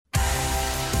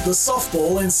The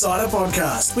Softball Insider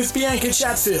Podcast with Bianca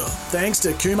Chatfield. Thanks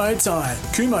to Kumho Tyre.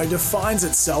 Kumho defines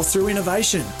itself through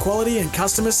innovation, quality and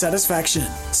customer satisfaction.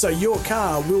 So your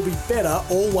car will be better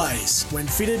always when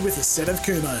fitted with a set of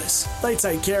Kumhos. They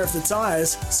take care of the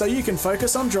tyres so you can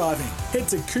focus on driving. Head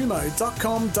to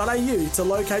kumho.com.au to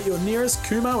locate your nearest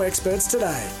Kumho experts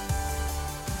today.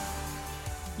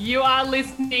 You are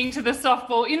listening to the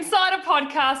Softball Insider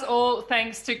Podcast, all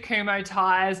thanks to Kumho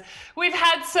Tyres. We've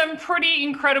had some pretty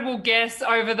incredible guests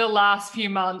over the last few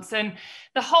months, and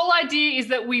the whole idea is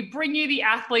that we bring you the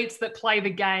athletes that play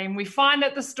the game. We find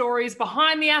out the stories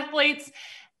behind the athletes,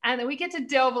 and then we get to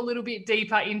delve a little bit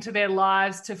deeper into their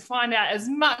lives to find out as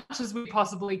much as we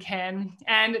possibly can.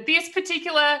 And this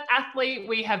particular athlete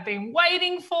we have been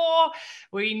waiting for.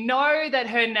 We know that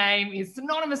her name is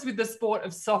synonymous with the sport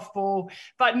of softball,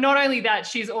 but not only that,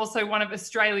 she's also one of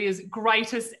Australia's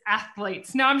greatest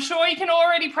athletes. Now, I'm sure you can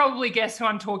already probably guess who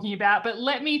I'm talking about, but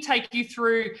let me take you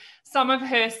through some of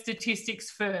her statistics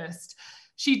first.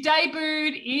 She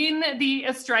debuted in the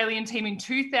Australian team in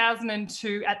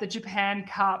 2002 at the Japan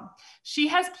Cup. She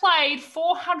has played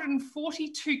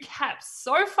 442 caps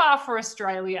so far for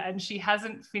Australia, and she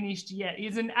hasn't finished yet. It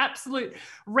is an absolute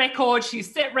record.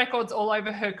 She's set records all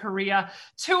over her career.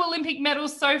 2 Olympic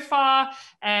medals so far,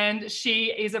 and she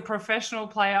is a professional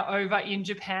player over in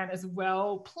Japan as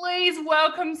well. Please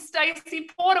welcome Stacey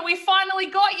Porter. We finally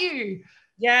got you.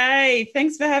 Yay.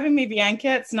 Thanks for having me, Bianca.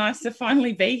 It's nice to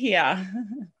finally be here.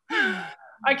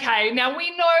 Okay, now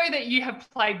we know that you have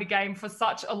played the game for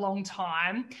such a long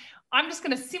time. I'm just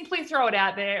going to simply throw it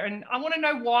out there, and I want to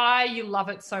know why you love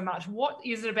it so much. What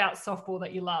is it about softball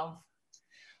that you love?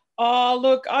 Oh,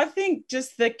 look, I think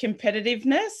just the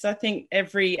competitiveness. I think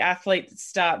every athlete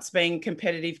starts being a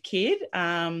competitive kid.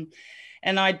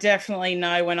 And I definitely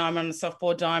know when I'm on a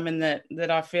softball diamond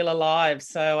that I feel alive.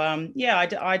 So,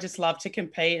 I just love to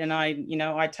compete. And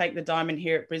I take the diamond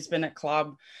here at Brisbane at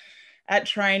club, at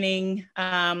training,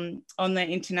 on the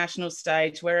international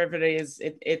stage, wherever it is,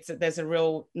 there's a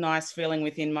real nice feeling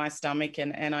within my stomach,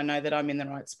 and I know that I'm in the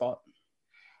right spot.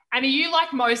 And are you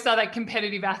like most other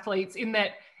competitive athletes in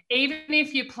that even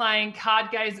if you're playing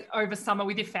card games over summer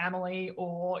with your family,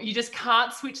 or you just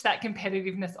can't switch that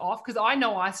competitiveness off? Because I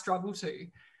know I struggle to.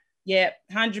 Yeah,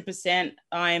 100%.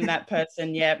 I am that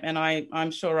person. Yeah, and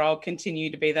I'm sure I'll continue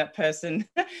to be that person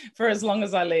for as long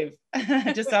as I live.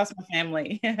 Just ask my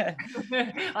family.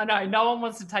 I know no one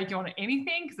wants to take you on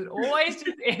anything because it always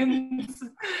just ends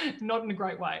not in a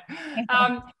great way.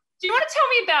 Do you want to tell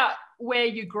me about where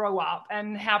you grew up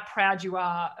and how proud you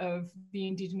are of the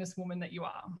Indigenous woman that you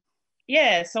are?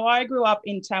 Yeah, so I grew up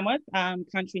in Tamworth,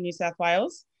 country New South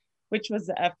Wales, which was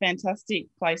a fantastic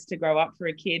place to grow up for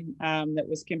a kid that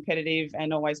was competitive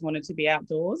and always wanted to be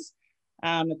outdoors.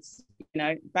 It's,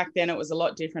 back then it was a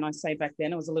lot different. I say back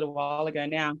then, it was a little while ago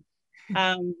now.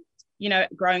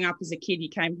 Growing up as a kid, you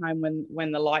came home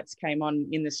when the lights came on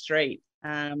in the street.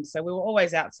 So we were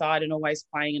always outside and always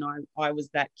playing, and I was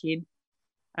that kid,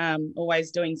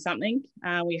 always doing something.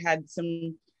 We had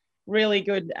some really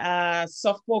good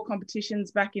softball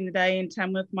competitions back in the day in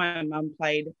Tamworth. My mum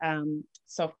played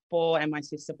softball and my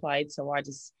sister played, so I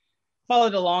just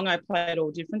followed along. I played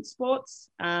all different sports,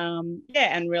 and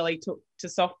really took to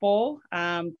softball.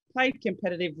 Played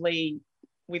competitively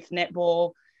with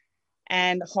netball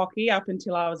and hockey up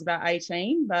until I was about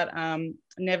 18, but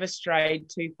never strayed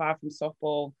too far from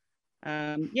softball.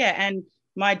 And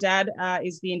my dad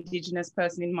is the Indigenous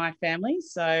person in my family,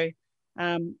 so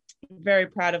very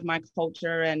proud of my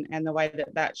culture and the way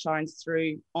that shines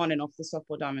through on and off the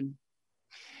softball diamond.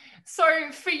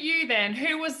 So for you then,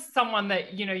 who was someone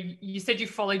that, you said you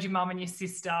followed your mum and your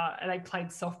sister and they played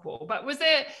softball, but was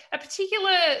there a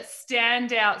particular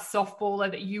standout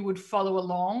softballer that you would follow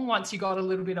along once you got a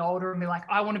little bit older and be like,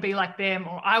 I want to be like them,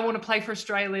 or I want to play for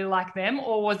Australia like them?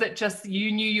 Or was it just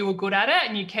you knew you were good at it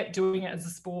and you kept doing it as a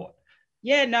sport?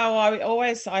 Yeah, no,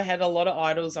 I had a lot of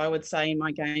idols, I would say, in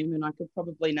my game, and I could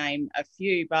probably name a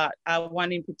few, but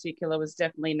one in particular was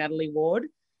definitely Natalie Ward.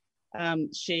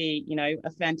 She,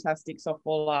 a fantastic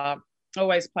softballer,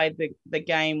 always played the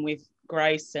game with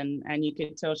grace, and you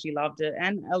could tell she loved it,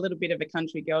 and a little bit of a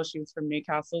country girl. She was from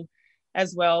Newcastle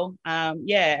as well.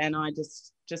 And I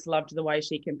just loved the way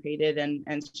she competed,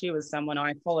 and she was someone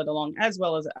I followed along, as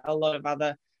well as a lot of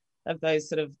other of those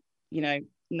sort of,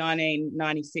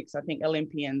 1996, I think,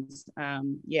 Olympians. I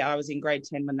was in grade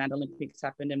 10 when that Olympics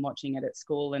happened and watching it at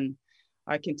school, and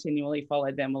I continually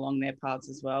followed them along their paths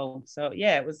as well. So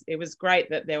yeah, it was great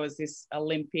that there was this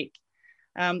Olympic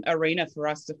arena for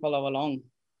us to follow along.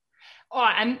 Oh,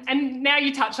 and now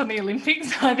you touch on the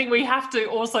Olympics. I think we have to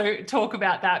also talk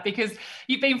about that because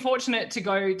you've been fortunate to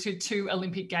go to 2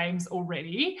 Olympic Games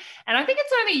already. And I think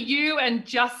it's only you and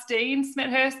Justine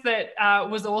Smethurst that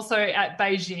was also at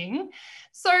Beijing.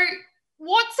 So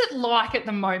what's it like at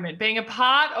the moment being a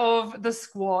part of the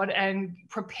squad and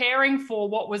preparing for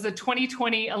what was a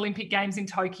 2020 Olympic Games in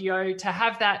Tokyo, to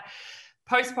have that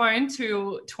postponed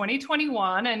to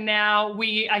 2021, and now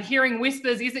we are hearing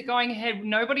whispers, is it going ahead?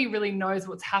 Nobody really knows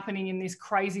what's happening in this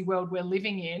crazy world we're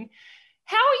living in.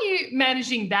 How are you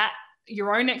managing that,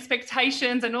 your own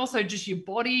expectations, and also just your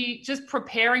body, just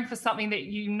preparing for something that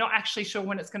you're not actually sure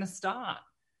when it's going to start?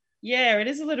 Yeah, it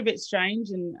is a little bit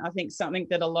strange, and I think something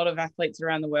that a lot of athletes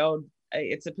around the world,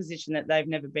 it's a position that they've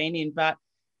never been in. But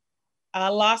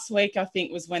last week, I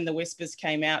think, was when the whispers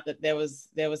came out that there was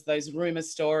those rumor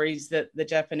stories that the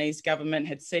Japanese government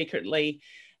had secretly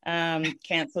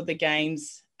cancelled the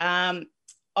games. I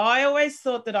always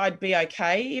thought that I'd be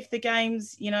okay if the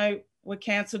games, were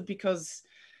cancelled, because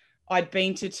I'd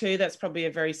been to 2. That's probably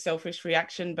a very selfish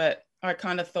reaction, but I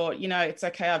kind of thought, it's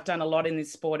okay. I've done a lot in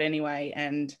this sport anyway,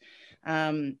 and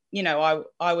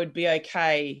I would be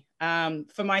okay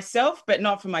for myself, but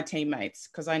not for my teammates,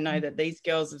 because I know that these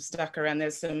girls have stuck around.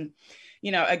 There's some,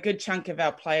 a good chunk of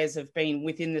our players have been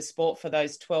within the sport for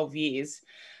those 12 years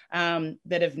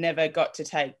that have never got to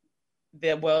take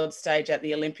the world stage at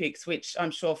the Olympics, which I'm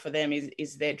sure for them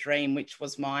is their dream, which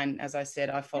was mine. As I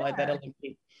said, I followed that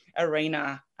Olympic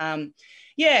arena.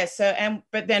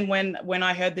 But then when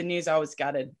I heard the news, I was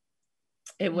gutted.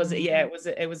 It was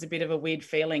a bit of a weird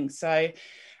feeling. So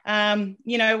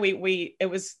it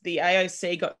was the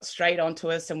AOC got straight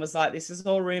onto us and was like, this is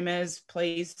all rumors,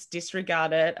 please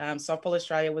disregard it. Softball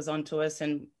Australia was onto us,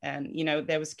 and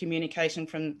there was communication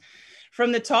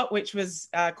from the top, which was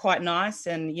quite nice.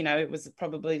 And it was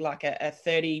probably like a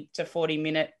 30 to 40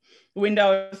 minute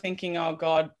window of thinking, oh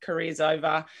God, career's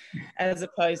over, as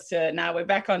opposed to now we're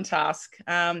back on task.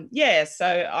 So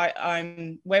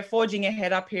we're forging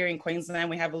ahead up here in Queensland.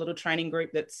 We have a little training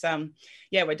group that's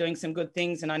we're doing some good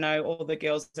things, and I know all the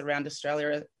girls around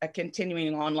Australia are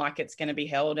continuing on like it's going to be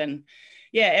held. And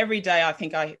every day I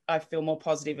think I feel more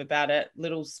positive about it.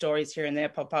 Little stories here and there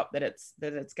pop up that it's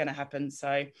going to happen.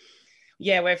 So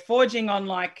we're forging on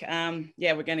like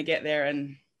we're going to get there,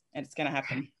 and it's going to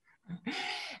happen.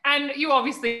 And you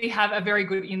obviously have a very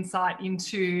good insight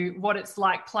into what it's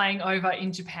like playing over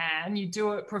in Japan. You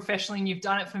do it professionally and you've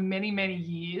done it for many, many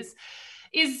years.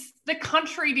 Is the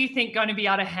country, do you think, going to be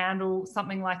able to handle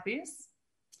something like this?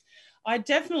 I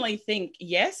definitely think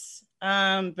yes.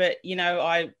 But,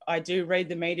 I do read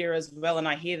the media as well, and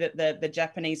I hear that the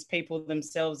Japanese people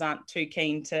themselves aren't too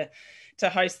keen to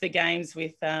host the games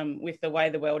with the way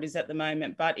the world is at the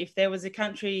moment. But if there was a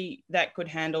country that could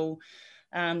handle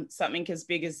something as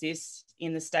big as this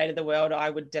in the state of the world, I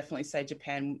would definitely say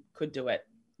Japan could do it.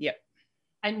 Yep.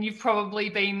 And you've probably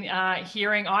been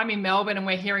hearing, I'm in Melbourne and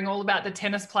we're hearing all about the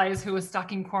tennis players who are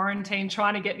stuck in quarantine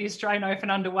trying to get the Australian Open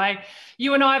underway.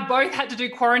 You and I both had to do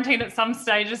quarantine at some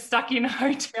stages, stuck in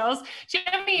hotels. Do you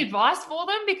have any advice for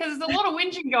them? Because there's a lot of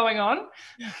whinging going on.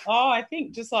 Oh, I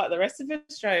think just like the rest of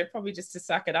Australia, probably just to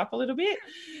suck it up a little bit.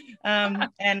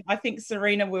 And I think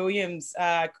Serena Williams,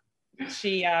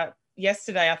 she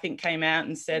yesterday, I think, came out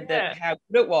and said that how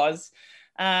good it was.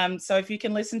 So if you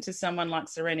can listen to someone like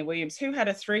Serena Williams, who had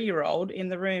a 3-year-old in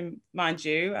the room, mind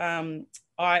you, I'm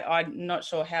not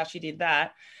sure how she did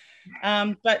that.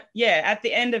 But at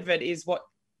the end of it is what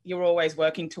you're always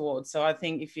working towards. So I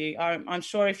think I'm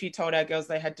sure if you told our girls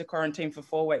they had to quarantine for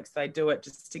 4 weeks, they'd do it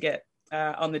just to get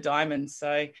on the diamond.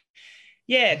 So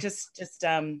just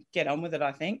get on with it,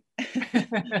 I think.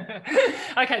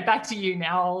 Okay, back to you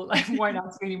now. I won't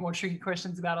ask any more tricky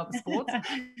questions about other sports.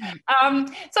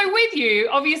 So with you,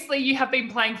 obviously you have been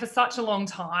playing for such a long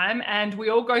time, and we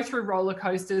all go through roller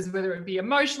coasters, whether it be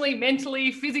emotionally,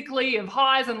 mentally, physically, of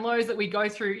highs and lows that we go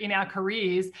through in our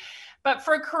careers. But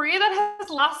for a career that has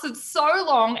lasted so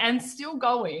long and still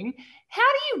going, how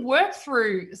do you work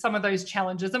through some of those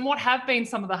challenges, and what have been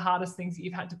some of the hardest things that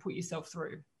you've had to put yourself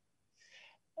through?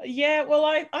 Yeah, well,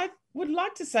 I would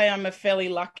like to say I'm a fairly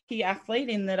lucky athlete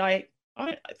in that I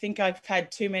think I've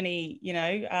had too many,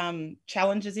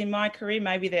 challenges in my career.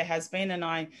 Maybe there has been, and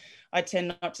I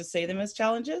tend not to see them as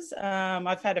challenges.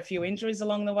 I've had a few injuries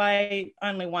along the way,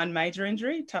 only one major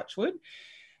injury, touch wood.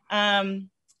 And,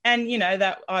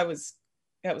 that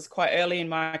was quite early in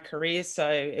my career. So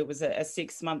it was a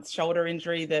 6-month shoulder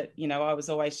injury that, I was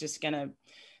always just going to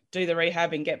do the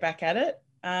rehab and get back at it.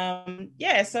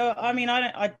 So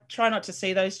I try not to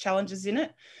see those challenges in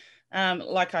it.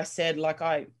 Like I said,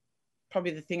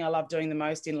 probably the thing I love doing the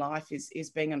most in life is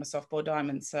being on a softball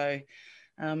diamond. So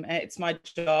it's my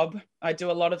job. I do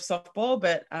a lot of softball,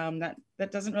 but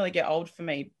that doesn't really get old for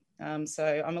me.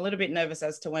 So I'm a little bit nervous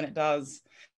as to when it does,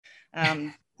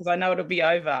 because I know it'll be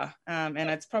over, and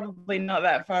it's probably not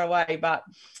that far away. But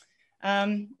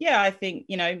I think,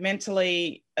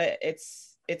 mentally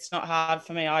it's not hard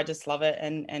for me. I just love it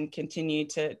and continue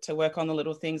to work on the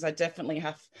little things. I definitely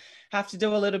have to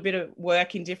do a little bit of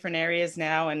work in different areas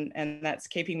now, and that's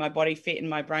keeping my body fit and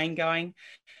my brain going.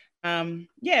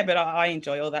 But I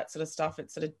enjoy all that sort of stuff.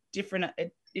 It's sort of different.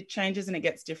 It changes and it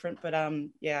gets different. But I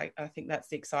think that's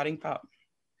the exciting part.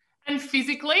 And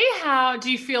physically, how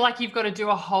do you feel like you've got to do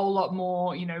a whole lot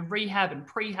more, rehab and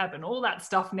prehab and all that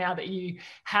stuff now that you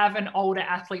have an older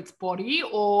athlete's body,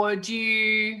 or do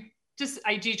you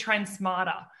train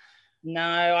smarter?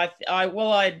 No,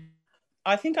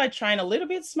 I think I train a little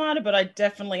bit smarter, but I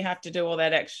definitely have to do all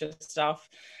that extra stuff,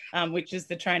 which is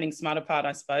the training smarter part,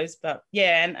 I suppose. But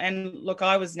yeah, and look,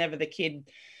 I was never the kid,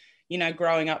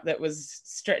 growing up that was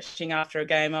stretching after a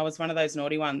game. I was one of those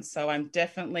naughty ones. So I'm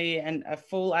definitely a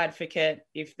full advocate.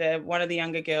 If one of the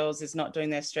younger girls is not doing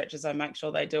their stretches, I make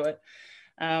sure they do it.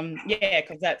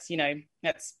 Because that's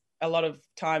a lot of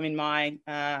time in my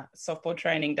softball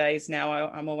training days now.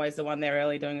 I'm always the one there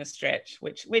early doing a stretch,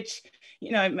 which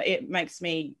it makes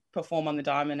me perform on the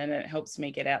diamond and it helps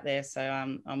me get out there. So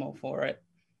I'm all for it.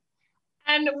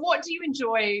 And what do you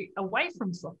enjoy away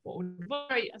from softball?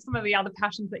 What are some of the other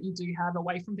passions that you do have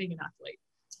away from being an athlete?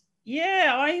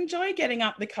 Yeah, I enjoy getting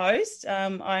up the coast.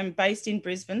 I'm based in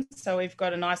Brisbane, so we've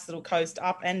got a nice little coast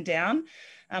up and down.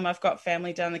 I've got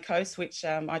family down the coast, which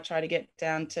I try to get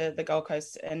down to the Gold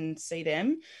Coast and see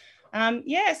them.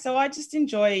 So I just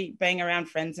enjoy being around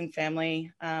friends and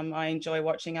family. I enjoy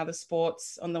watching other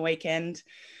sports on the weekend.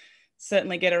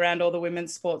 Certainly get around all the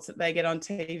women's sports that they get on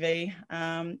TV.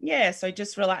 So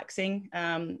just relaxing.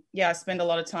 I spend a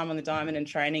lot of time on the diamond and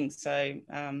training. So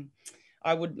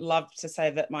I would love to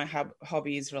say that my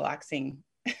hobby is relaxing.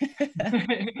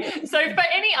 So for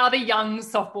any other young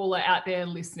softballer out there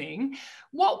listening,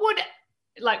 what would,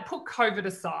 put COVID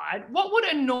aside, what would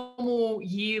a normal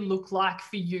year look like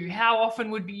for you? How often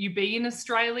would you be in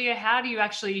Australia? How do you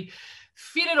actually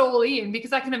fit it all in?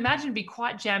 Because I can imagine it'd be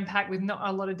quite jam-packed with not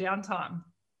a lot of downtime.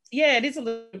 Yeah, it is a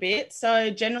little bit. So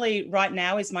generally right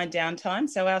now is my downtime.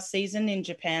 So our season in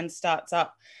Japan starts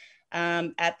up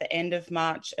at the end of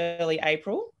March, early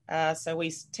April. So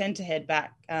we tend to head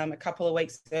back a couple of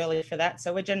weeks early for that.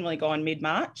 So we're generally going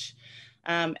mid-March,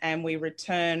 and we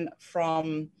return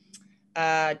from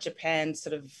Japan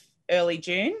sort of early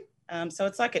June. So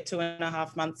it's like a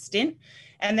 2.5 month stint.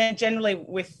 And then generally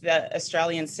with the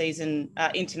Australian season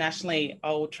internationally,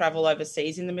 I'll travel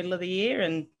overseas in the middle of the year,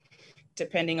 and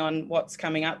depending on what's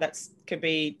coming up, that could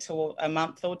be to a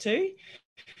month or two.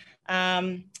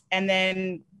 And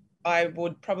then I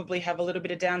would probably have a little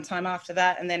bit of downtime after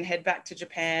that, and then head back to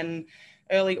Japan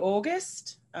early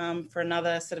August for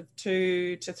another sort of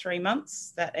 2 to 3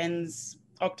 months. That ends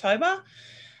October.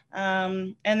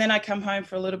 And then I come home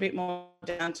for a little bit more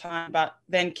downtime, but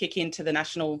then kick into the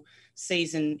national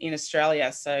season in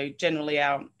Australia. So generally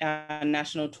our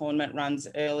national tournament runs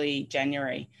early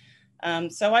January.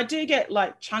 So I do get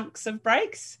chunks of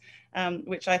breaks,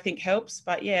 which I think helps.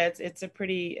 But yeah, it's a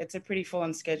pretty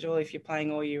full-on schedule if you're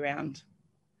playing all year round.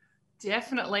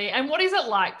 Definitely. And what is it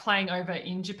like playing over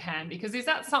in Japan? Because is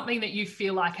that something that you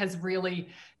feel like has really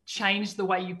changed the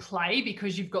way you play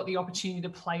because you've got the opportunity to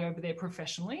play over there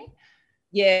professionally?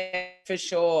 Yeah, for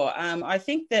sure. I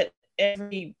think that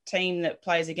every team that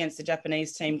plays against the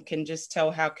Japanese team can just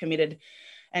tell how committed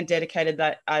and dedicated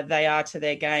that they are to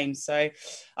their game. So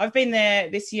I've been there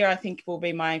this year, I think will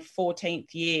be my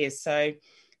 14th year. So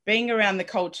being around the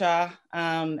culture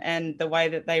and the way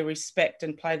that they respect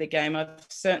and play the game, I've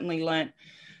certainly learnt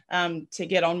to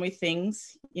get on with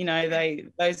things.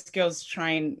 Those girls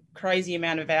train crazy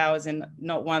amount of hours, and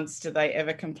not once do they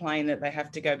ever complain that they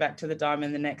have to go back to the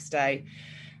diamond the next day.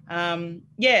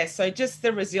 So just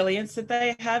the resilience that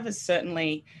they have has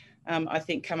certainly, I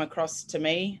think, come across to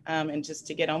me, and just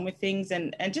to get on with things,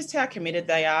 and just how committed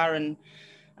they are, and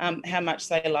how much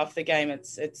they love the game.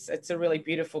 It's a really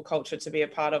beautiful culture to be a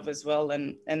part of as well,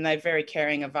 and they're very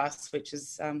caring of us, which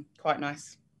is quite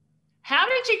nice. How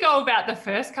did you go about the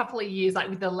first couple of years,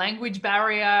 with the language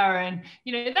barrier? And,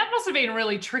 that must have been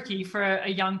really tricky for a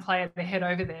young player to head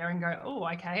over there and go, oh,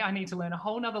 okay, I need to learn a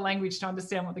whole nother language to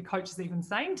understand what the coach is even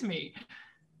saying to me.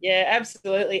 Yeah,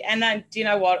 absolutely. And do you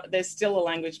know what? There's still a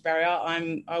language barrier.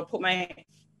 I'll put my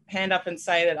hand up and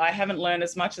say that I haven't learned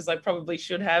as much as I probably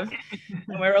should have.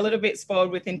 And we're a little bit spoiled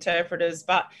with interpreters.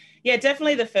 But yeah,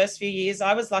 definitely the first few years,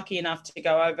 I was lucky enough to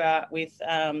go over with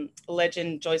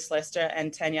legend Joyce Lester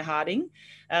and Tanya Harding.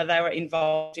 They were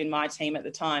involved in my team at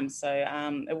the time. So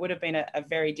it would have been a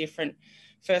very different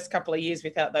first couple of years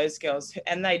without those girls.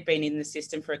 And they'd been in the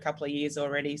system for a couple of years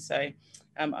already. So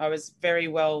I was very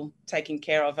well taken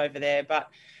care of over there. But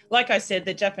like I said,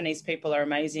 the Japanese people are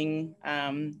amazing,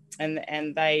 and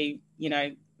they,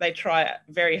 they try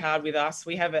very hard with us.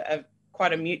 We have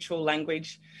quite a mutual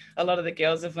language. A lot of the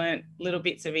girls have learnt little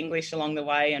bits of English along the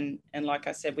way, and like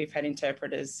I said, we've had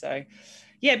interpreters. So,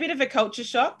 yeah, a bit of a culture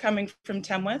shock coming from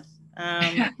Tamworth.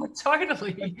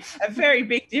 Totally. A very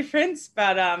big difference,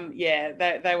 but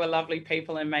they were lovely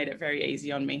people and made it very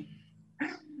easy on me.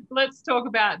 Let's talk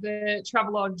about the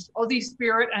Travelodge Aussie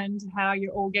spirit and how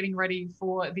you're all getting ready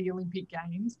for the Olympic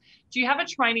Games. Do you have a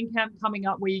training camp coming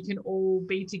up where you can all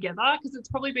be together? Because it's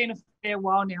probably been a fair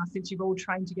while now since you've all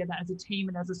trained together as a team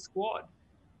and as a squad.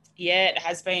 Yeah, it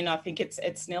has been. I think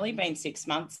it's nearly been 6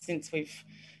 months since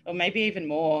or maybe even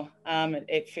more.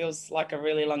 It feels like a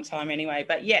really long time anyway.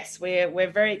 But yes, we're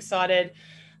very excited.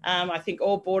 I think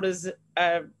all borders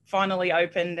are finally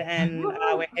opened, and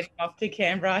we're heading off to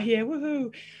Canberra here,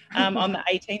 woohoo, on the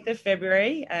 18th of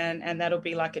February, and that'll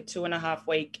be like a 2.5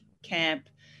 week camp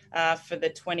for the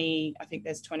 20. I think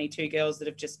there's 22 girls that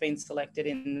have just been selected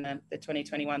in the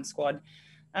 2021 squad.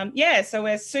 So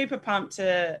we're super pumped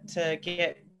to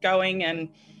get going, and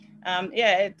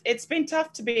it's been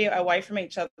tough to be away from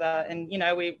each other, and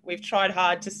we've tried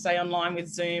hard to stay online with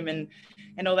Zoom and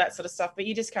all that sort of stuff, but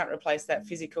you just can't replace that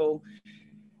physical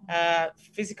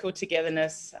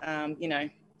togetherness,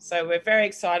 so we're very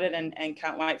excited and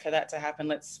can't wait for that to happen.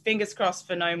 Let's fingers crossed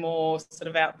for no more sort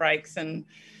of outbreaks, and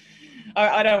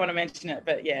I don't want to mention it,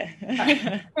 but yeah.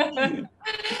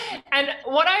 And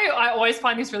what I always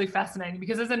find this really fascinating,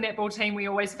 because as a netball team, we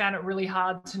always found it really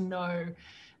hard to know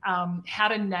how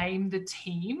to name the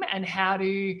team, and how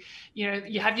to,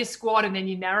 you have your squad and then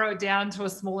you narrow it down to a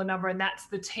smaller number and that's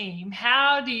the team.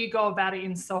 How do you go about it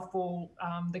in softball,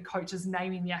 the coaches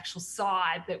naming the actual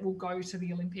side that will go to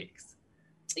the Olympics?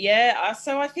 Yeah,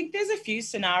 so I think there's a few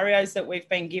scenarios that we've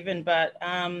been given, but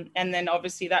and then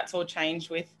obviously that's all changed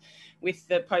with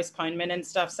the postponement and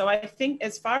stuff. So I think,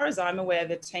 as far as I'm aware,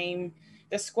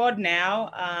 the squad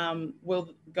now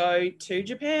will go to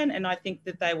Japan, and I think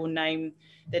that they will name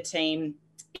the team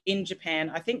in Japan.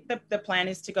 I think the plan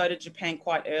is to go to Japan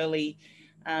quite early,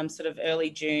 sort of early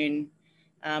June,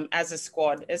 as a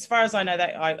squad. As far as I know,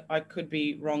 that I could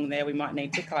be wrong there. We might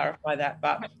need to clarify that,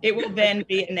 but it will then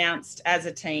be announced as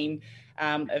a team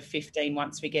of 15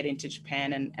 once we get into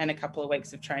Japan, and a couple of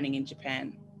weeks of training in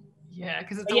Japan. Yeah,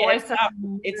 because it's always tough.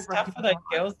 It's tough for those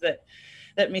girls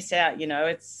that miss out.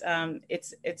 It's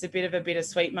a bit of a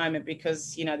bittersweet moment,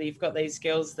 because you've got these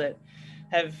girls that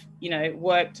have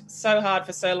worked so hard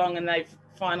for so long, and they've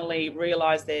finally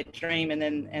realised their dream, and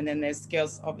then there's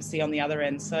girls obviously on the other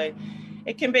end. So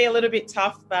it can be a little bit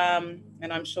tough, and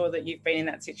I'm sure that you've been in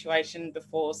that situation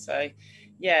before. So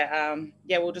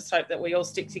we'll just hope that we all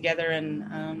stick together, and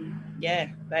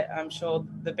I'm sure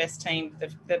the best team,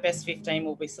 the best 15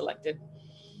 will be selected.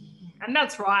 And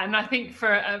that's right. And I think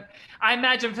I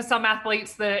imagine for some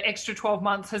athletes, the extra 12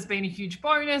 months has been a huge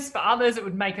bonus. For others, it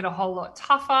would make it a whole lot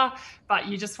tougher, but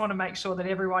you just want to make sure that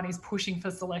everyone is pushing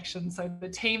for selection. So the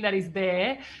team that is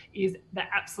there is the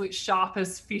absolute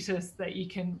sharpest, fittest that you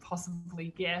can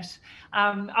possibly get.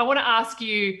 I want to ask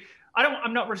you,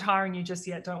 I'm not retiring you just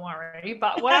yet, don't worry.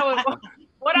 But what I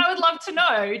would love to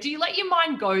know, do you let your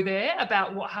mind go there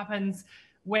about what happens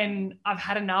when I've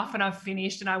had enough and I've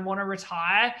finished and I want to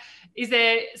retire? Is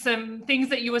there some things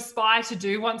that you aspire to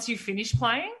do once you finish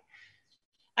playing?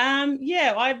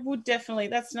 I would definitely.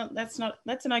 That's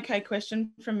an okay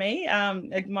question from me.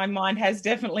 My mind has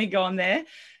definitely gone there.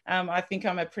 I think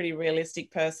I'm a pretty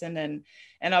realistic person,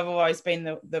 and I've always been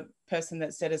the person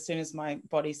that said, as soon as my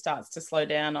body starts to slow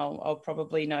down, I'll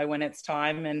probably know when it's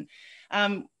time.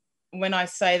 And when I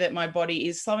say that my body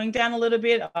is slowing down a little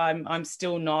bit, I'm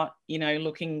still not,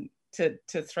 looking to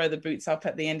throw the boots up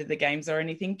at the end of the games or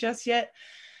anything just yet.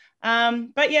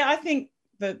 But yeah, I think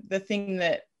the thing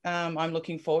that I'm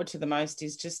looking forward to the most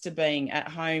is just to being at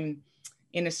home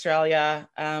in Australia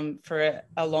for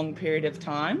a long period of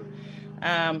time.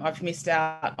 I've missed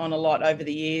out on a lot over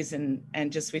the years,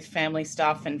 and just with family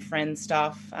stuff and friend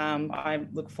stuff. I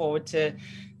look forward to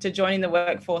joining the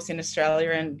workforce in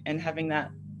Australia and having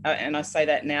that. And I say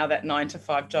that now, that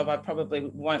 9-to-5 job, I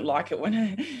probably won't like it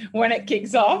when it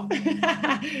kicks off.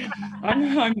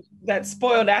 I'm that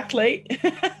spoiled athlete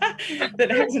that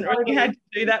hasn't really had to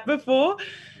do that before.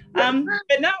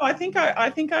 But no, I think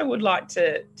I would like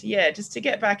to just to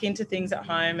get back into things at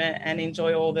home and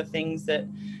enjoy all the things that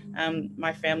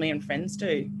my family and friends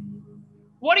do.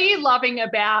 What are you loving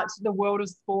about the world of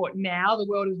sport now, the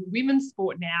world of women's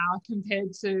sport now,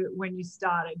 compared to when you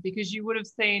started? Because you would have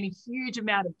seen a huge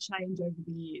amount of change over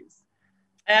the years.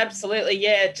 Absolutely,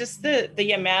 yeah. Just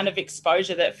the amount of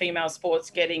exposure that female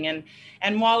sports getting,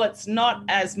 and while it's not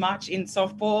as much in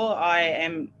softball, I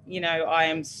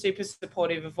am super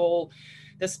supportive of all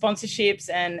the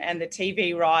sponsorships and the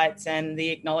TV rights and the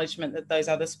acknowledgement that those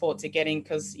other sports are getting,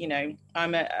 because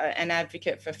I'm an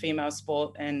advocate for female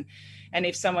sport, and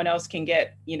if someone else can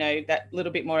get that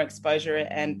little bit more exposure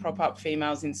and prop up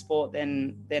females in sport,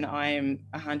 then I am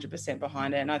 100%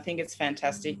 behind it, and I think it's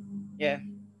fantastic. Yeah.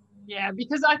 Yeah,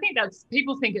 because I think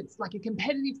people think it's like a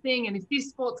competitive thing, and if this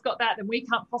sport's got that, then we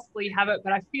can't possibly have it.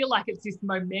 But I feel like it's this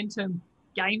momentum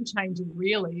game changer,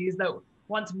 really, is that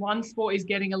once one sport is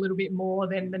getting a little bit more,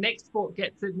 then the next sport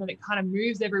gets it, and then it kind of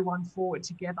moves everyone forward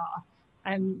together.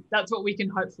 And that's what we can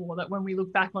hope for, that when we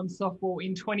look back on softball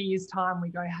in 20 years' time, we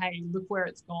go, hey, look where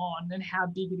it's gone and how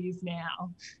big it is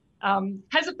now.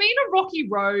 Has it been a rocky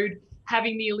road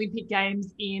having the Olympic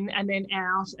Games in and then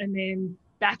out and then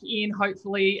back in,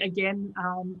 hopefully, again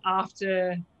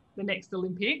after the next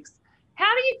Olympics?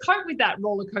 How do you cope with that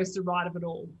roller coaster ride of it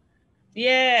all?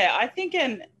 Yeah, I think,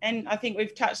 and I think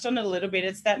we've touched on it a little bit.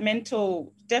 It's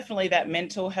definitely that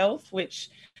mental health,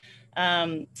 which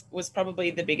was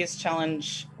probably the biggest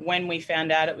challenge when we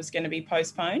found out it was going to be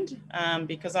postponed,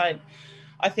 because I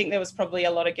think there was probably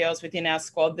a lot of girls within our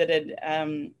squad that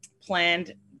had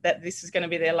planned that this is going to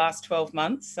be their last 12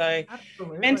 months. So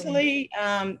Absolutely. Mentally,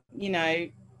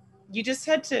 you just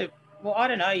had to, well, I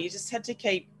don't know, you just had to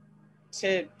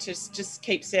just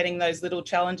keep setting those little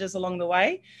challenges along the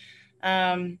way.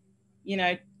 Moving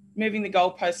the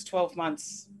goalpost 12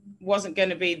 months wasn't going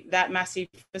to be that massive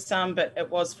for some, but it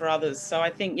was for others. So I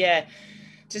think,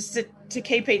 just to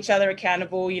keep each other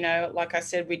accountable, like I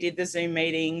said, we did the Zoom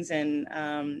meetings and,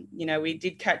 we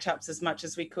did catch ups as much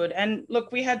as we could. And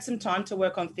look, we had some time to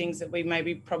work on things that we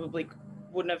maybe probably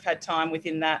wouldn't have had time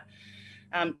within that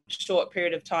short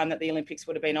period of time that the Olympics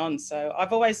would have been on. So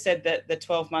I've always said that the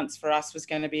 12 months for us was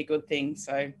going to be a good thing.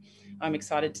 So I'm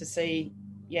excited to see,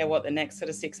 what the next sort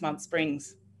of 6 months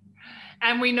brings.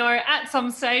 And we know at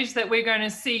some stage that we're going to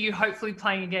see you hopefully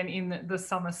playing again in the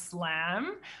Summer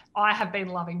Slam. I have been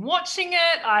loving watching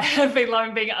it. I have been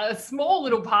loving being a small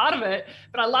little part of it,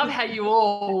 but I love how you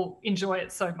all enjoy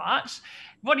it so much.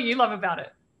 What do you love about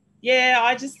it? Yeah,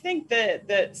 I just think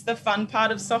that's the fun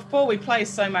part of softball. We play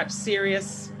so much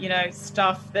serious,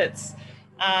 stuff that's,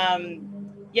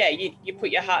 you put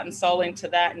your heart and soul into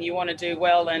that and you want to do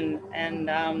well. And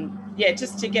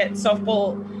just to get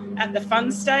softball at the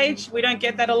fun stage, we don't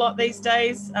get that a lot these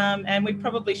days. And we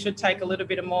probably should take a little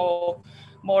bit of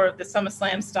more of the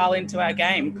SummerSlam style into our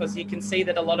game, because you can see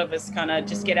that a lot of us kind of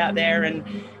just get out there and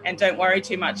don't worry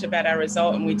too much about our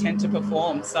result, and we tend to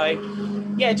perform. So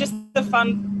just the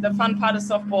fun part of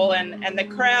softball and the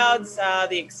crowds,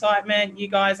 the excitement, you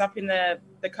guys up in the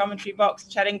commentary box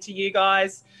chatting to you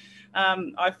guys,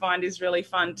 I find is really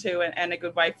fun too, and a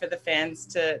good way for the fans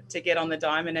to get on the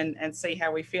diamond and see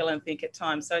how we feel and think at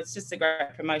times. So it's just a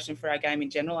great promotion for our game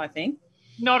in general, I think.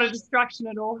 Not a distraction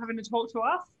at all having to talk to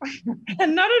us?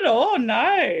 Not at all,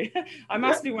 no. I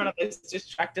must be one of those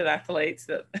distracted athletes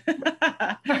that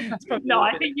No,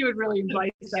 I think you would really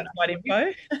embrace that.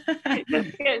 Info.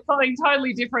 It's something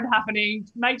totally different happening,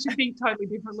 makes you think totally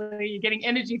differently. You're getting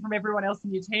energy from everyone else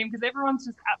in your team because everyone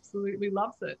just absolutely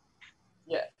loves it.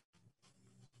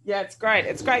 Yeah, it's great.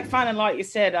 It's great fun, and like you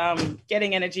said,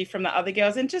 getting energy from the other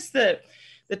girls and just the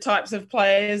types of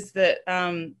players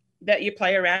that you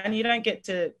play around. You don't get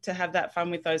to have that fun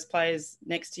with those players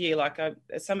next to you. Like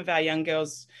some of our young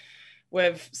girls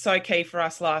were so key for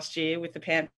us last year with the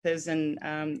Panthers, and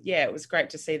it was great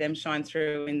to see them shine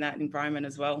through in that environment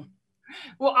as well.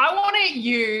 Well, I wanted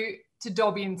you to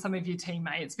dob in some of your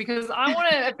teammates, because I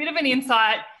want a bit of an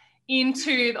insight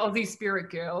into the Aussie Spirit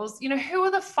girls. Who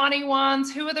are the funny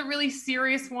ones? Who are the really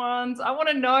serious ones? I want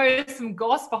to know some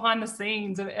goss behind the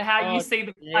scenes of how you see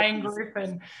the playing group,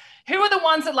 and who are the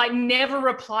ones that never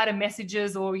reply to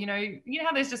messages, or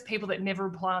how there's just people that never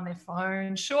reply on their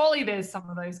phone. Surely there's some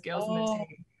of those girls in the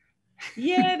team.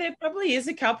 Yeah, there probably is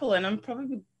a couple, and I'm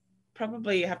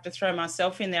probably have to throw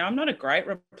myself in there. I'm not a great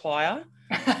replier.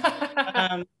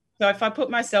 So if I put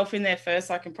myself in there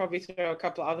first, I can probably throw a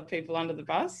couple of other people under the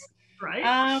bus.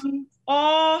 Right.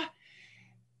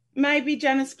 Maybe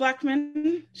Janice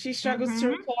Blackman. She struggles to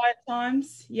reply at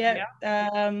times. Yeah.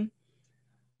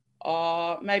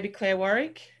 Maybe Claire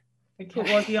Warwick. put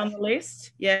Wazzy on the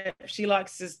list. Yeah, she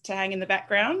likes to hang in the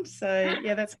background. So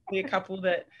yeah, that's probably a couple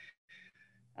that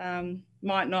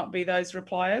might not be those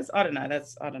repliers. I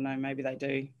don't know. Maybe they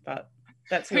do, but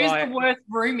that's who Who's the worst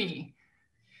roomie?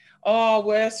 Oh,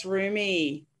 worst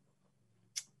roomie.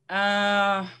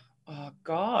 Oh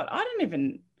God,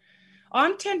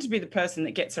 I tend to be the person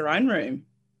that gets her own room.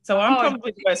 So I'm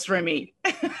probably the worst roomie.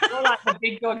 You're like the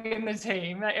big dog in the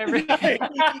team. No, maybe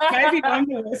I'm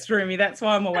the worst roomie. That's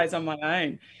why I'm always on my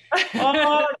own.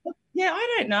 Oh, yeah,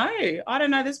 I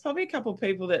don't know. There's probably a couple of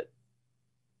people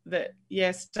that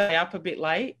stay up a bit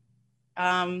late.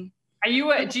 Do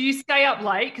you stay up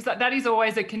late? Because that is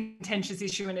always a contentious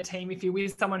issue in a team. If you're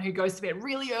with someone who goes to bed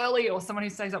really early or someone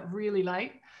who stays up really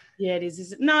late. Yeah, it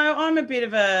is. No, I'm a bit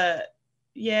of a.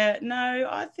 Yeah, no,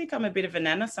 I think I'm a bit of a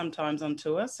nana sometimes on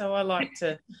tour, so I like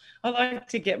to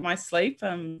get my sleep.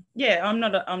 Yeah, I'm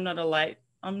not a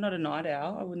night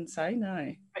owl. I wouldn't say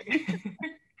no.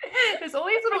 There's all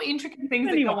these little intricate things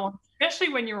that go on,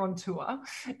 especially when you're on tour.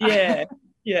 Yeah.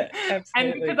 Yeah, absolutely.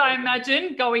 And because I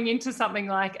imagine going into something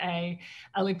like a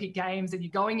Olympic Games and you're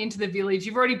going into the village,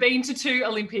 you've already been to 2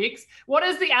 Olympics. What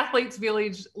is the athletes'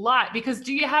 village like? Because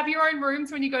do you have your own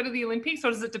rooms when you go to the Olympics,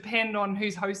 or does it depend on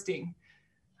who's hosting?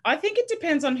 I think it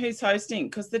depends on who's hosting,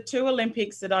 because the 2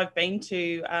 Olympics that I've been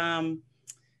to,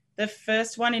 the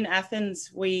first one in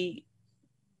Athens, we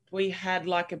had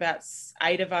like about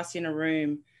 8 of us in a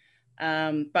room,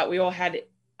 but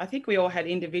I think we all had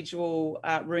individual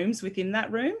rooms within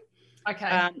that room.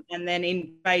 Okay. And then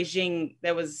in Beijing,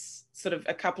 there was sort of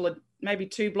a couple of, maybe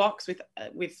 2 blocks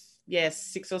with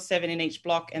 6 or 7 in each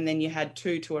block, and then you had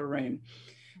 2 to a room.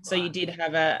 Right. So you did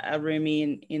have a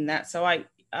roomie in that. So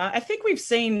I think we've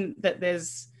seen that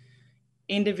there's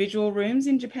individual rooms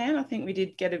in Japan. I think we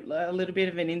did get a little bit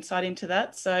of an insight into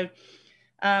that. So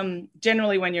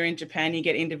generally when you're in Japan, you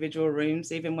get individual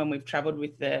rooms. Even when we've traveled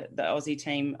with the Aussie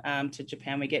team to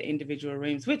Japan, we get individual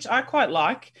rooms, which I quite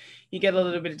like. You get a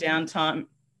little bit of downtime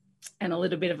and a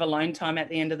little bit of alone time at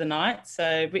the end of the night.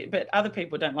 So, but other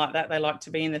people don't like that. They like to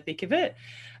be in the thick of it.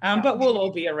 But we'll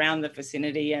all be around the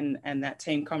vicinity, and that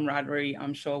team camaraderie,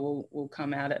 I'm sure, will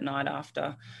come out at night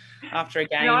after a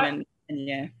game. And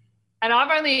yeah. And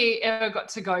I've only ever got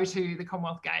to go to the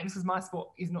Commonwealth Games because my sport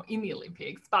is not in the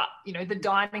Olympics. But, the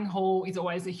dining hall is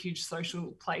always a huge social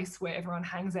place where everyone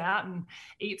hangs out and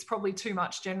eats probably too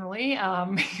much generally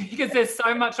because there's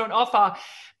so much on offer.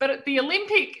 But the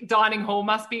Olympic dining hall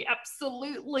must be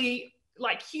absolutely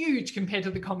huge compared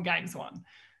to the Com Games one.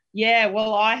 Yeah,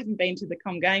 well, I haven't been to the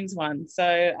Com Games one.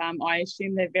 So I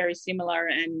assume they're very similar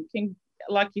and can,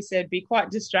 like you said, be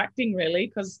quite distracting really,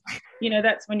 because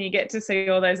that's when you get to see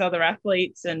all those other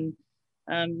athletes and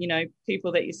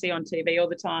people that you see on TV all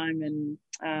the time, and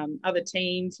other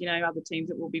teams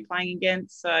that we'll be playing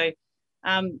against. So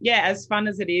as fun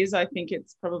as it is, I think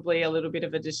it's probably a little bit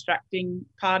of a distracting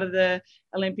part of the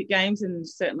Olympic Games, and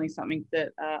certainly something that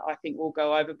I think we'll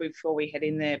go over before we head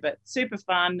in there. But super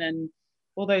fun, and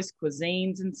all those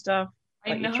cuisines and stuff.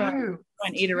 I know. You try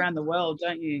and eat around the world,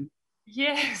 don't you?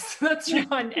 Yes, that's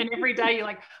right. And every day you're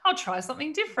like, I'll try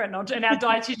something different. And our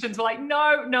dietitians were like,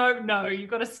 no, you've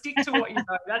got to stick to what you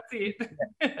know. That's it.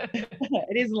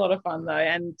 It is a lot of fun though.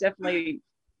 And definitely,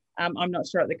 I'm not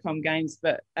sure at the Com Games,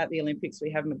 but at the Olympics,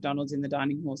 we have McDonald's in the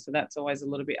dining hall. So that's always a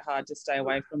little bit hard to stay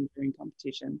away from during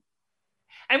competition.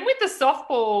 And with the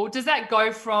softball, does that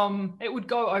it would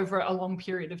go over a long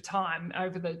period of time,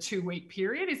 over the 2-week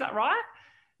period? Is that right?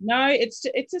 No, it's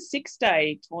a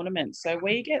 6-day tournament. So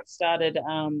we get started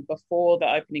before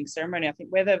the opening ceremony. I think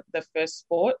we're the first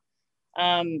sport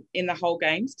in the whole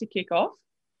games to kick off.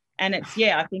 And I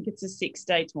think it's a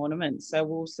 6-day tournament. So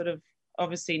we'll sort of,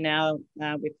 obviously now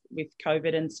with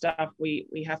COVID and stuff,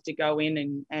 we have to go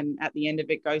in and at the end of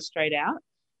it go straight out.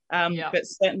 But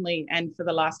certainly, and for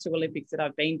the last 2 Olympics that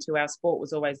I've been to, our sport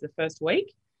was always the first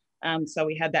week. So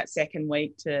we had that second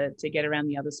week to get around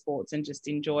the other sports and just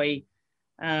enjoy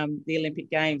the Olympic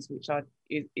Games, which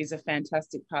is a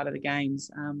fantastic part of the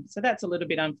Games. So that's a little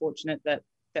bit unfortunate that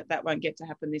won't get to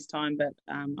happen this time, but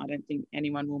I don't think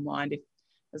anyone will mind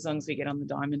as long as we get on the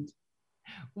diamond.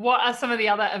 What are some of the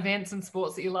other events and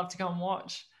sports that you love to go and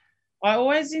watch? I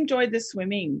always enjoyed the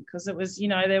swimming because it was,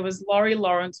 there was Laurie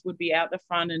Lawrence would be out the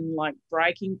front and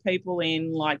breaking people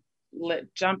in,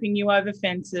 jumping you over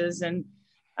fences, and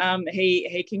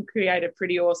he can create a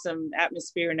pretty awesome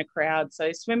atmosphere in a crowd.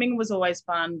 So swimming was always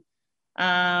fun.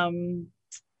 And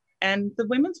the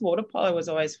women's water polo was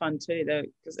always fun too,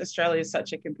 because Australia is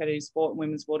such a competitive sport, and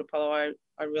women's water polo,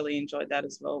 I really enjoyed that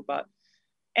as well. But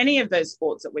any of those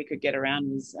sports that we could get around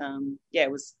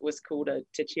was cool to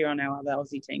cheer on our other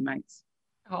Aussie teammates.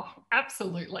 Oh,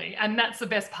 absolutely. And that's the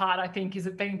best part, I think, is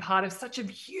it being part of such a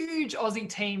huge Aussie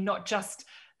team, not just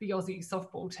the Aussie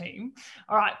softball team.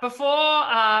 All right,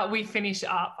 before we finish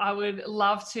up, I would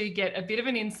love to get a bit of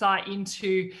an insight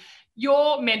into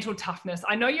your mental toughness.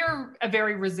 I know you're a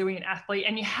very resilient athlete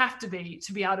and you have to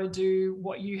be able to do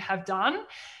what you have done.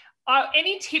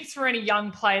 Any tips for any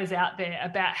young players out there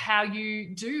about how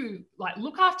you do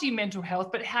look after your mental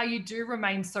health, but how you do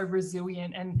remain so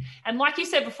resilient? And like you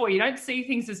said before, you don't see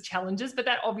things as challenges, but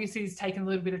that obviously has taken a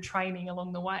little bit of training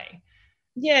along the way.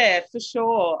 Yeah, for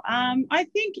sure. I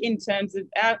think in terms of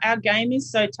our game is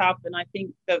so tough, and I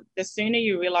think the sooner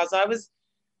you realise,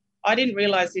 I didn't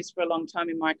realise this for a long time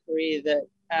in my career that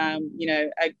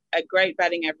a great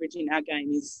batting average in our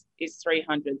game is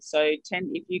 300. So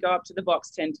if you go up to the box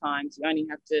 10 times, you only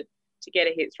have to get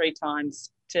a hit 3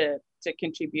 times to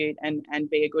contribute and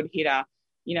be a good hitter,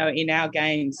 in our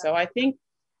game. So I think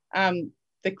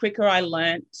the quicker I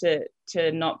learned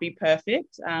to not be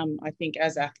perfect, I think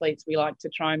as athletes we like to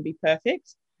try and be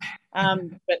perfect.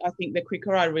 But I think the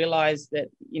quicker I realised that,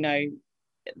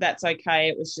 that's okay,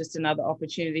 it was just another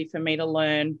opportunity for me to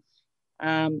learn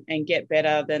and get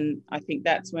better, then I think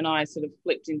that's when I sort of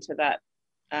flipped into that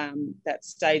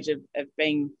stage of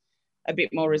being a bit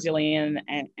more resilient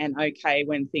and okay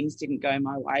when things didn't go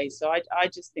my way. So I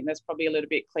just think that's probably a little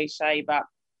bit cliche, but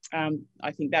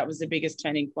I think that was the biggest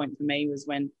turning point for me, was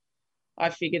when I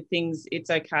figured it's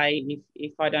okay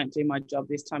if I don't do my job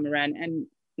this time around, and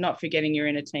not forgetting you're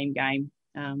in a team game.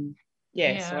 So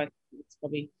I think it's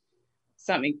probably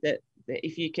something that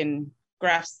if you can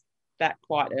grasp that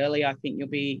quite early, I think you'll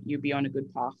be on a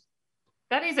good path.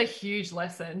 That is a huge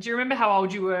lesson. Do you remember how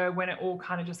old you were when it all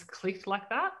kind of just clicked like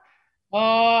that?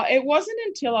 It wasn't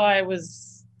until I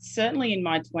was certainly in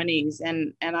my 20s,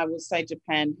 and I will say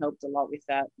Japan helped a lot with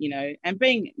that, and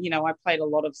being, I played a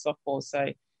lot of softball, so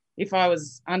if I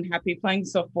was unhappy playing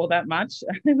softball that much,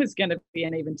 it was going to be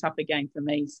an even tougher game for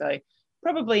me. So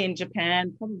probably in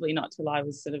Japan, probably not till I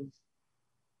was sort of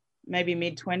maybe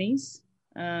mid-20s.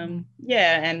 And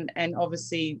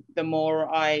obviously the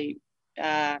more I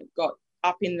got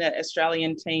up in the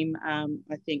Australian team,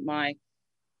 I think my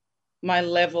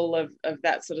level of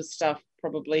that sort of stuff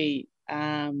probably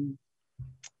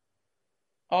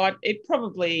it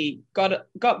probably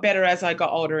got better as I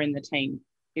got older in the team,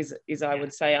 is I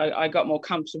would say. I got more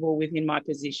comfortable within my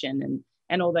position,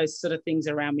 and all those sort of things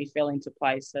around me fell into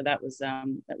place. So that was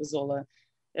all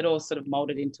it all sort of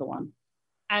molded into one.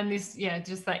 And this,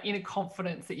 just that inner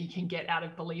confidence that you can get out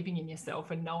of believing in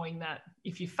yourself and knowing that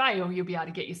if you fail, you'll be able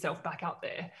to get yourself back up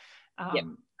there.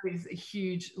 Is a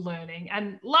huge learning.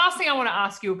 And last thing I want to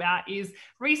ask you about is,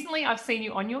 recently I've seen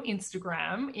you on your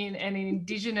Instagram in an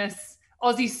Indigenous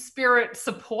Aussie Spirit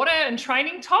supporter and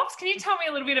training tops. Can you tell me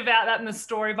a little bit about that and the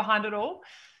story behind it all?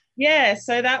 Yeah,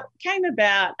 so that came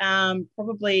about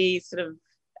probably sort of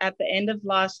at the end of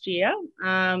last year.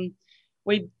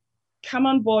 We'd come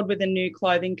on board with a new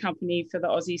clothing company for the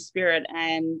Aussie Spirit,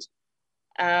 and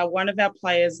one of our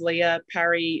players, Leah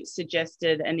Parry,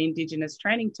 suggested an Indigenous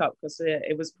training top, because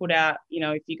it was put out,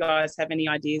 if you guys have any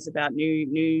ideas about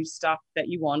new stuff that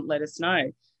you want, let us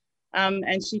know.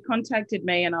 And she contacted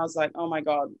me, and I was like, oh my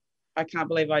God, I can't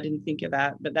believe I didn't think of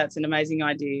that, but that's an amazing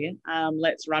idea.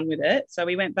 Let's run with it. So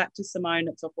we went back to Simone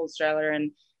at Softball Australia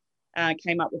and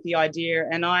came up with the idea.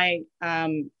 And I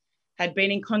had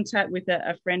been in contact with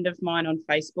a friend of mine on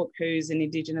Facebook who's an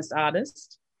Indigenous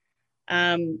artist.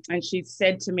 And she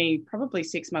said to me probably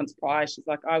 6 months prior, she's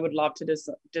like, I would love to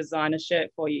design a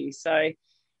shirt for you. So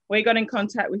we got in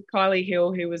contact with Kylie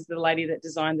Hill, who was the lady that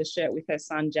designed the shirt with her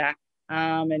son, Jack.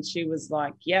 And she was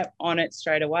like, yep, on it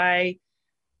straight away.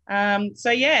 And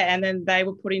then they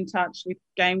were put in touch with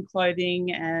Game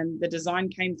Clothing, and the design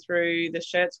came through, the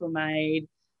shirts were made.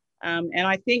 And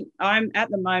I think I'm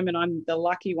the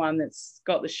lucky one that's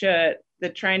got the shirt, the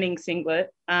training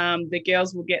singlet. The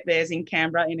girls will get theirs in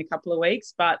Canberra in a couple of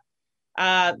weeks, but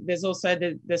there's also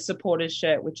the supporters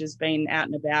shirt, which has been out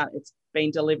and about. It's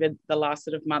been delivered the last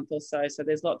sort of month or so. So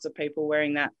there's lots of people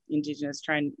wearing that Indigenous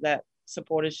that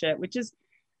supporters shirt, which is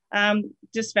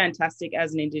just fantastic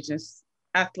as an Indigenous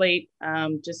athlete.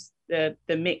 Just the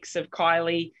mix of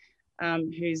Kylie,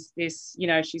 who's this,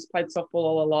 she's played softball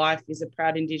all her life, is a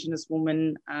proud Indigenous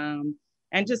woman,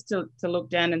 and just to look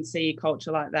down and see a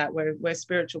culture like that. We're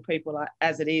spiritual people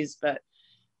as it is, but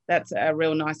that's a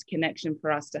real nice connection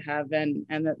for us to have, and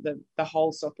the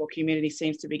whole softball community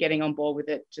seems to be getting on board with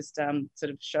it. Just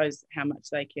sort of shows how much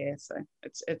they care. So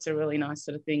it's a really nice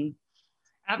sort of thing.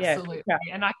 Absolutely. Yeah.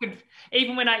 And I could,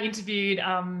 even when I interviewed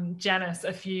Janice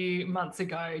a few months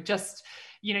ago, just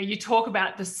you talk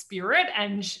about the spirit,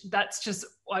 and that's just,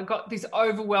 I got this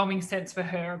overwhelming sense for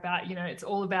her about, it's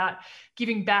all about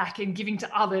giving back and giving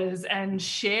to others and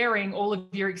sharing all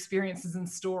of your experiences and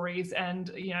stories.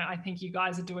 And, I think you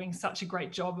guys are doing such a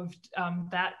great job of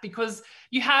that, because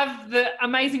you have the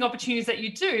amazing opportunities that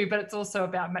you do, but it's also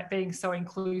about being so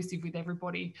inclusive with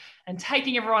everybody and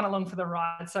taking everyone along for the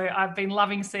ride. So I've been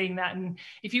loving seeing that. And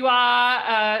if you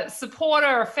are a supporter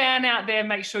or a fan out there,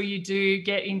 make sure you do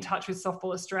get in touch with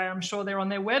Softball Australia. I'm sure they're on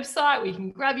their website where you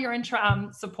can grab your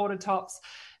supporter tops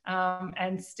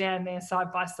and stand there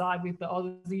side by side with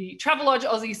the Travelodge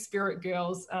Aussie Spirit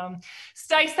girls.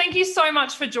 Stace, thank you so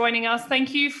much for joining us.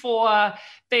 Thank you for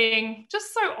being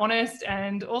just so honest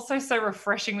and also so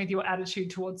refreshing with your attitude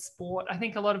towards sport. I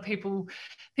think a lot of people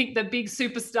think the big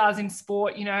superstars in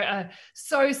sport, are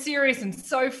so serious and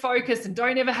so focused and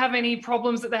don't ever have any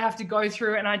problems that they have to go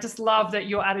through. And I just love that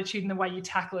your attitude and the way you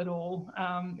tackle it all.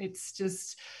 It's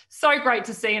just so great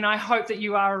to see. And I hope that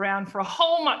you are around for a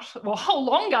whole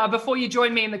longer before you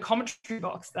join me in the commentary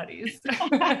box, that is.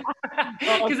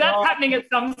 Because that's happening at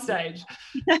some stage.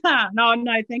 No,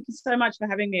 thank you so much for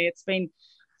having me. It's been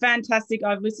fantastic.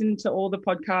 I've listened to all the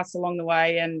podcasts along the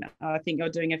way, and I think you're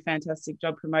doing a fantastic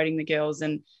job promoting the girls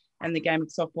and the game of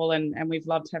softball, and we've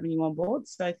loved having you on board.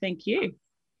 So thank you.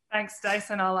 Thanks,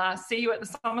 Stacey, and I'll see you at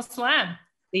the Summer Slam.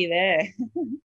 See you there.